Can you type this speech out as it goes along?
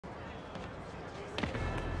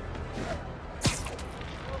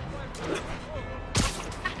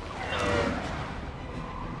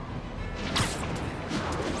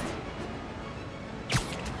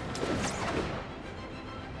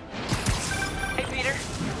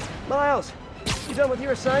Miles, you done with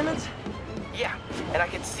your assignments? Yeah, and I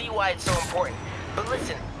can see why it's so important. But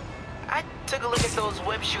listen, I took a look at those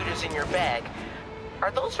web shooters in your bag.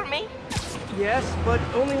 Are those for me? Yes, but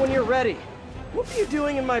only when you're ready. What were you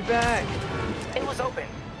doing in my bag? It was open,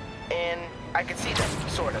 and I could see them,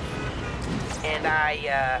 sort of. And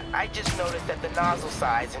I just noticed that the nozzle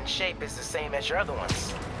size and shape is the same as your other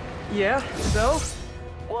ones. Yeah, so?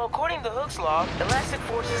 Well, according to Hooke's law, elastic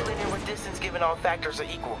force is linear with distance given all factors are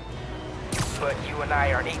equal. But you and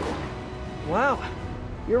I aren't equal. Wow,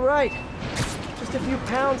 you're right. Just a few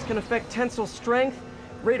pounds can affect tensile strength,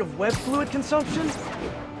 rate of web fluid consumption,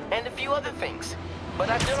 and a few other things.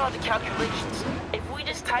 But I've done all the calculations. If we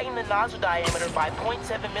just tighten the nozzle diameter by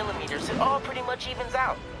 0.7 millimeters, it all pretty much evens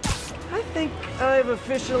out. I think I've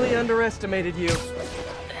officially underestimated you.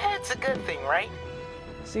 That's a good thing, right?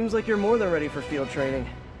 Seems like you're more than ready for field training.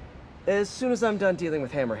 As soon as I'm done dealing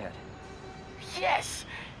with Hammerhead. Yes!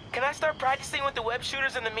 Can I start practicing with the web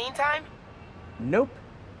shooters in the meantime? Nope.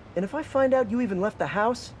 And if I find out you even left the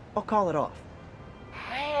house, I'll call it off.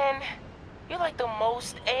 Man, you're like the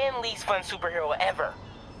most and least fun superhero ever.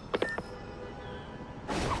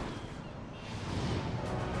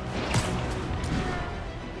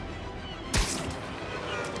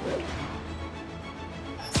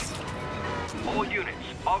 All units,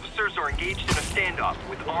 officers are engaged in a standoff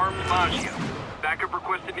with armed Maggia. Backup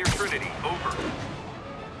requested near Trinity. Over.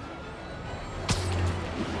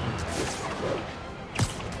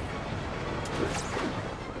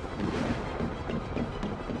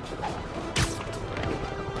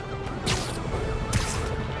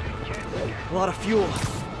 A lot of fuel.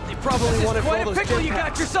 They probably wanted for all those pickle you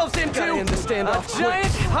got yourselves into! Gotta end the standoff A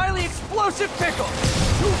giant, highly explosive pickle!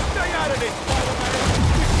 You stay out of this, Spider-Man!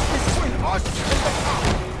 It's between us and the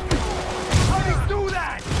cops! How do you do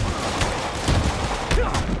that?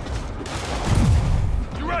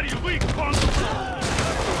 You ready to leave, punk?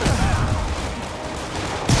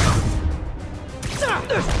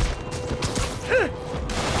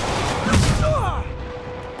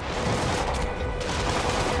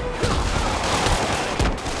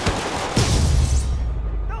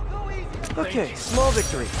 Okay, small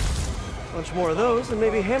victory. Bunch more of those, and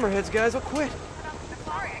maybe Hammerhead's guys will quit.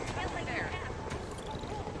 Sorry, I can't leave there.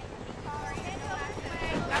 Sorry,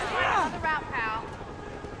 another route, pal.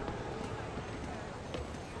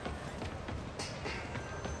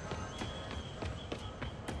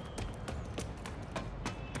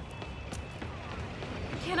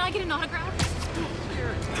 Can I get an autograph?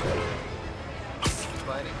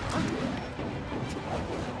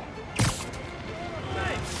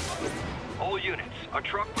 All units, a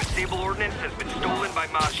truck with stable ordnance has been stolen by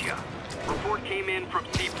Maggia. Report came in from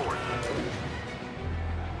Seaport.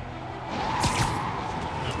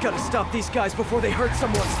 Gotta stop these guys before they hurt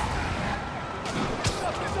someone.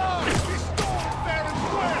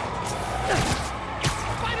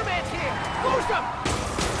 Spider-Man's here! Lose him!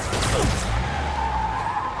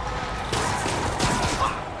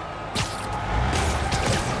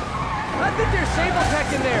 I think there's Sable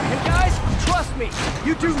Tech in there, and guys, trust me,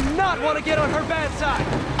 you do not want to get on her bad side.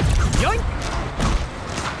 Yoink!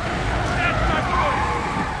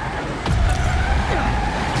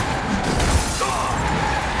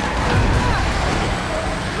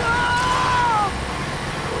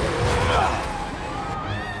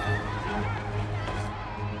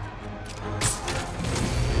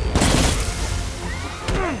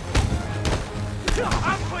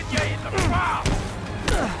 I'll put you in the foul!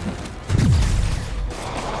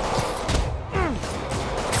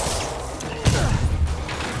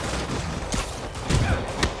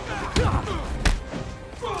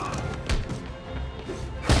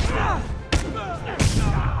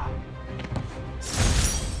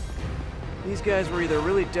 These guys were either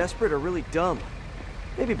really desperate or really dumb.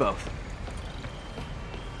 Maybe both.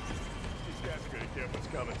 These guys are gonna get what's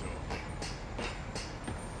coming to them.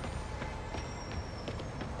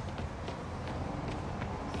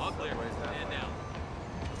 All clear. Stand down.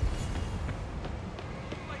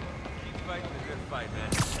 Keep fighting a good fight,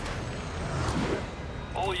 man.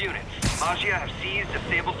 All units, Maggia have seized a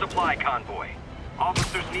stable supply convoy.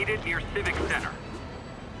 Officers needed near Civic Center.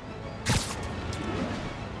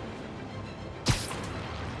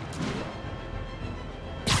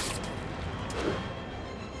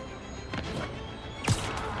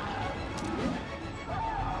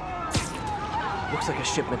 Looks like a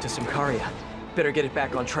shipment to Symkaria. Better get it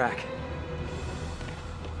back on track.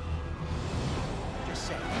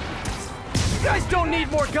 You guys don't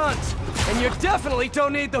need more guns! And you definitely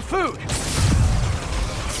don't need the food!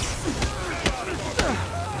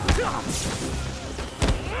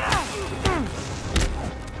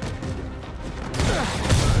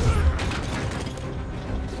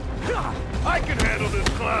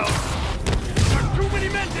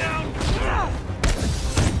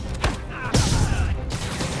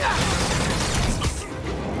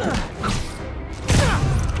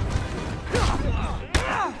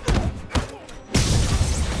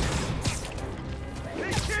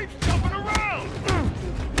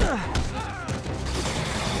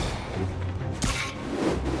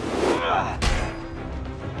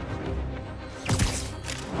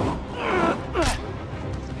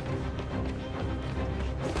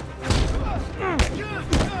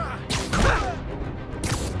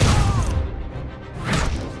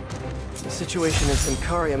 situation in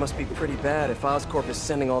Sincaria must be pretty bad if Oscorp is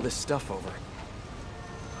sending all this stuff over.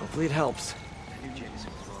 Hopefully it helps.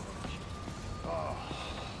 Oh,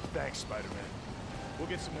 thanks, Spider-Man. We'll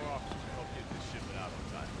get some more officers to help get this shipment out on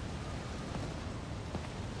time.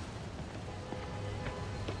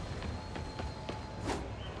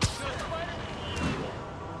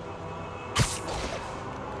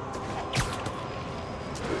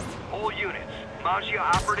 All units, Maggia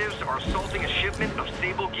operatives are assaulting a shipment of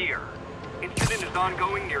Sable gear. Incident is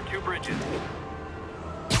ongoing near 2 bridges.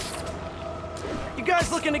 You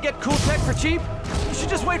guys looking to get cool tech for cheap? You should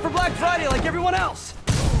just wait for Black Friday like everyone else.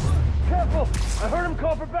 Careful! I heard him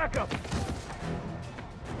call for backup.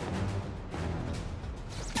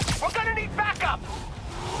 We're gonna need backup!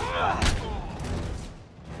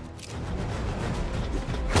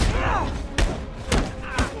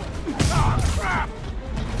 Oh, crap!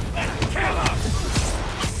 Kill him!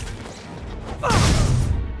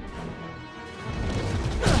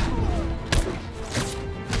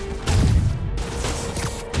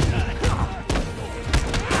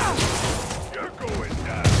 You're going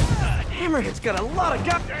down. Hammerhead's got a lot of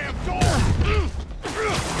guts. Damn door!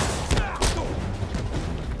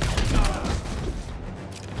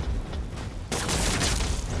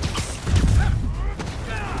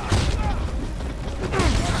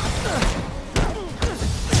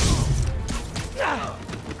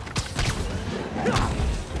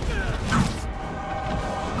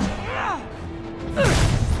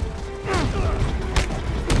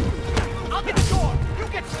 I'll get the door! You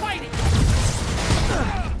get Spidey!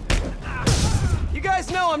 You guys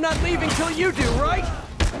know I'm not leaving till you do, right?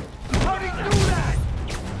 How'd he do that?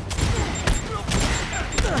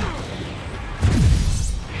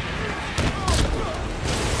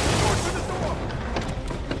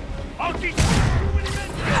 I'll teach you!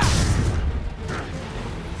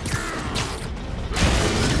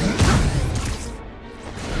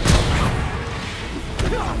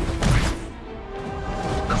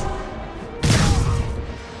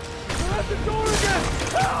 At the door again!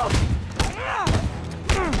 Help!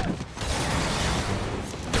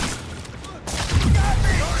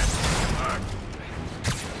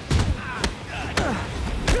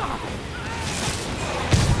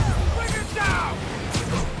 Bring it down!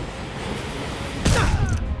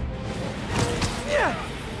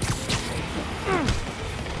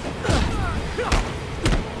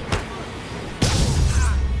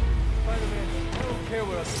 Spider-Man, I don't care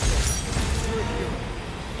what others say. You're a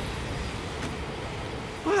hero.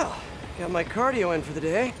 Well, got my cardio in for the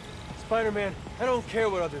day. Spider-Man, I don't care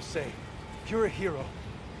what others say. You're a hero.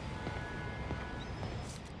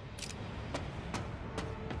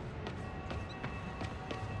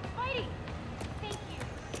 Spidey! Thank you.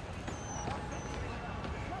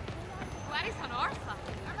 Glad he's on our side.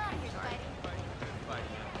 I'm out of here, Spidey.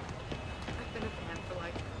 I've been a fan for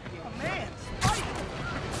like years. Oh, man, Spidey!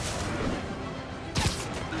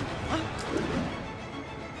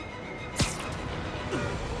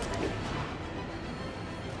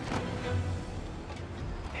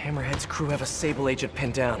 Hammerhead's crew have a Sable agent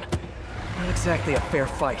pinned down. Not exactly a fair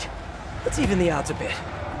fight. Let's even the odds a bit.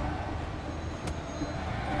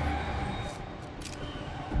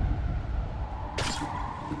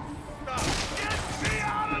 Get me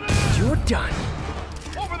out of there! You're done.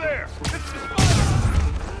 Over there! This is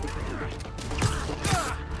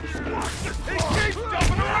Spider! He keeps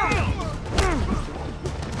jumping around!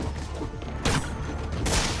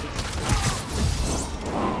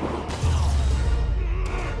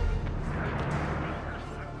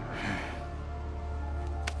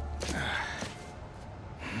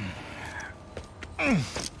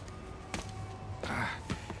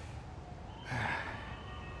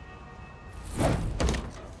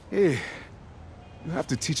 Hey, you have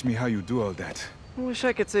to teach me how you do all that. I wish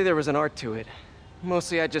I could say there was an art to it.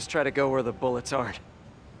 Mostly I just try to go where the bullets aren't.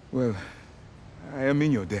 Well, I am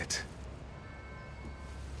in your debt.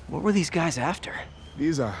 What were these guys after?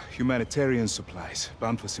 These are humanitarian supplies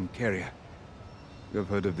bound for Sincaria. You have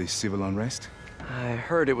heard of the civil unrest? I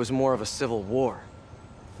heard it was more of a civil war.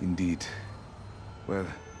 Indeed. Well,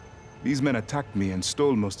 these men attacked me and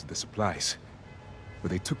stole most of the supplies. Where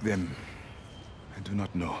they took them, I do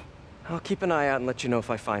not know. I'll keep an eye out and let you know if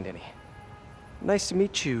I find any. Nice to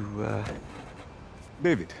meet you,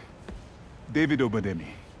 David. David Obademi.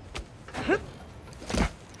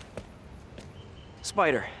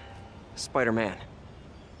 Spider. Spider-Man.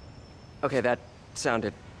 Okay, that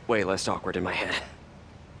sounded way less awkward in my head.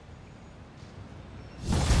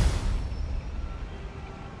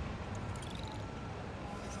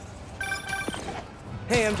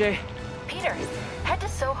 Hey, MJ. Peter, head to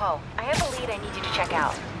Soho. I have a lead I need you to check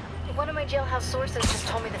out. One of my jailhouse sources just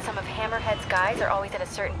told me that some of Hammerhead's guys are always at a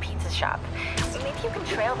certain pizza shop. Maybe you can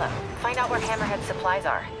trail them, find out where Hammerhead's supplies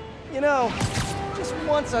are. You know, just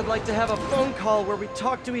once I'd like to have a phone call where we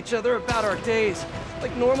talk to each other about our days,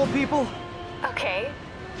 like normal people. Okay.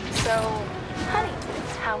 So, honey,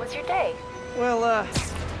 how was your day? Well,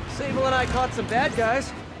 Sable and I caught some bad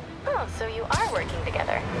guys. Oh, so you are working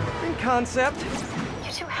together. In concept.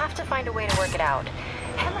 You two have to find a way to work it out.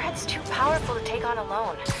 Hammerhead's too powerful to take on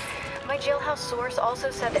alone. My jailhouse source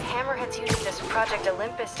also said that Hammerhead's using this Project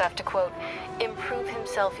Olympus stuff to, quote, improve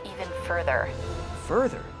himself even further.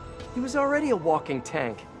 Further? He was already a walking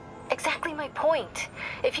tank. Exactly my point.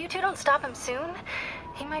 If you two don't stop him soon,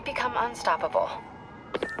 he might become unstoppable.